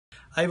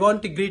I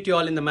want to greet you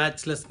all in the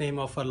matchless name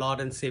of our Lord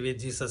and Savior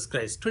Jesus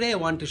Christ. Today I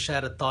want to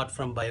share a thought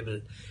from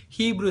Bible.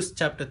 Hebrews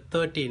chapter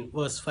 13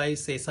 verse 5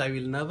 says, I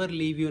will never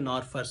leave you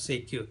nor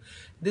forsake you.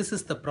 This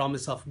is the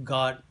promise of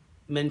God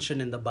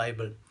mentioned in the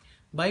Bible.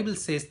 Bible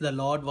says the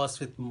Lord was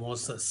with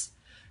Moses.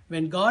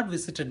 When God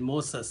visited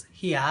Moses,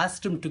 he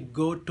asked him to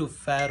go to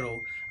Pharaoh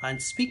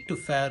and speak to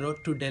Pharaoh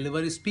to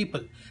deliver his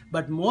people.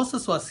 But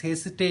Moses was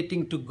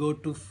hesitating to go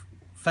to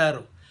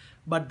Pharaoh.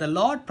 But the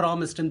Lord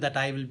promised him that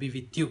I will be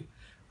with you,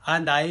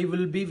 and I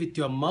will be with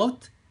your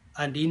mouth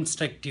and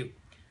instruct you.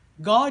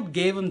 God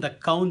gave him the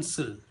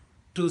counsel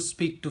to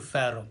speak to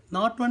Pharaoh.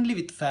 Not only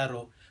with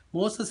Pharaoh,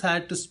 Moses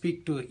had to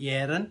speak to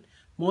Aaron,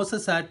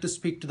 Moses had to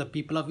speak to the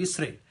people of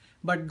Israel.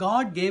 But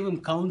God gave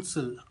him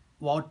counsel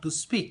what to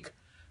speak.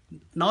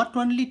 Not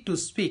only to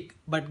speak,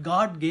 but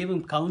God gave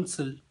him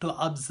counsel to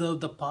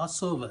observe the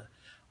Passover.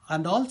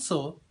 And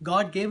also,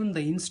 God gave him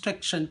the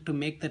instruction to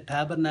make the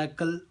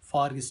tabernacle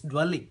for his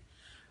dwelling.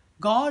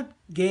 God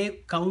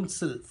gave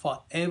counsel for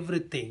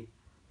everything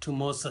to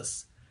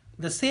Moses.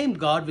 The same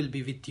God will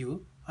be with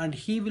you and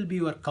he will be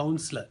your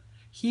counselor.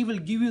 He will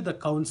give you the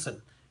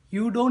counsel.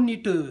 You don't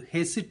need to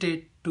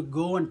hesitate to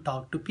go and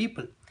talk to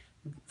people.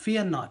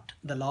 Fear not.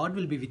 The Lord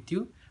will be with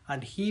you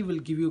and he will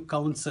give you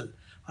counsel.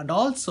 And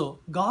also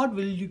God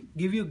will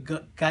give you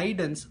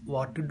guidance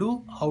what to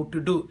do, how to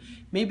do.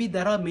 Maybe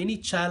there are many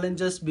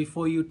challenges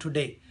before you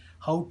today.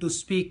 How to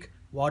speak,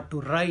 what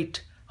to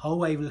write,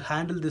 how I will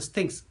handle these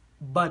things.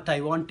 But I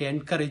want to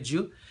encourage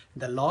you,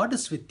 the Lord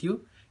is with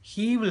you,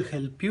 He will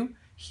help you,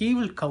 He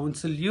will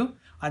counsel you,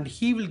 and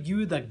He will give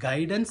you the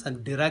guidance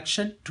and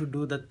direction to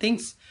do the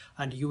things,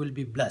 and you will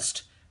be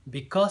blessed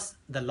because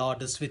the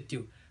Lord is with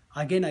you.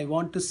 Again, I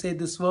want to say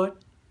this word,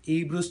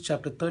 Hebrews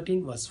chapter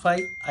 13 verse 5,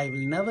 I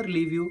will never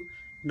leave you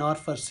nor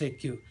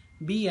forsake you.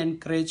 Be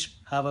encouraged.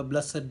 Have a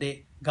blessed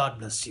day. God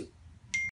bless you.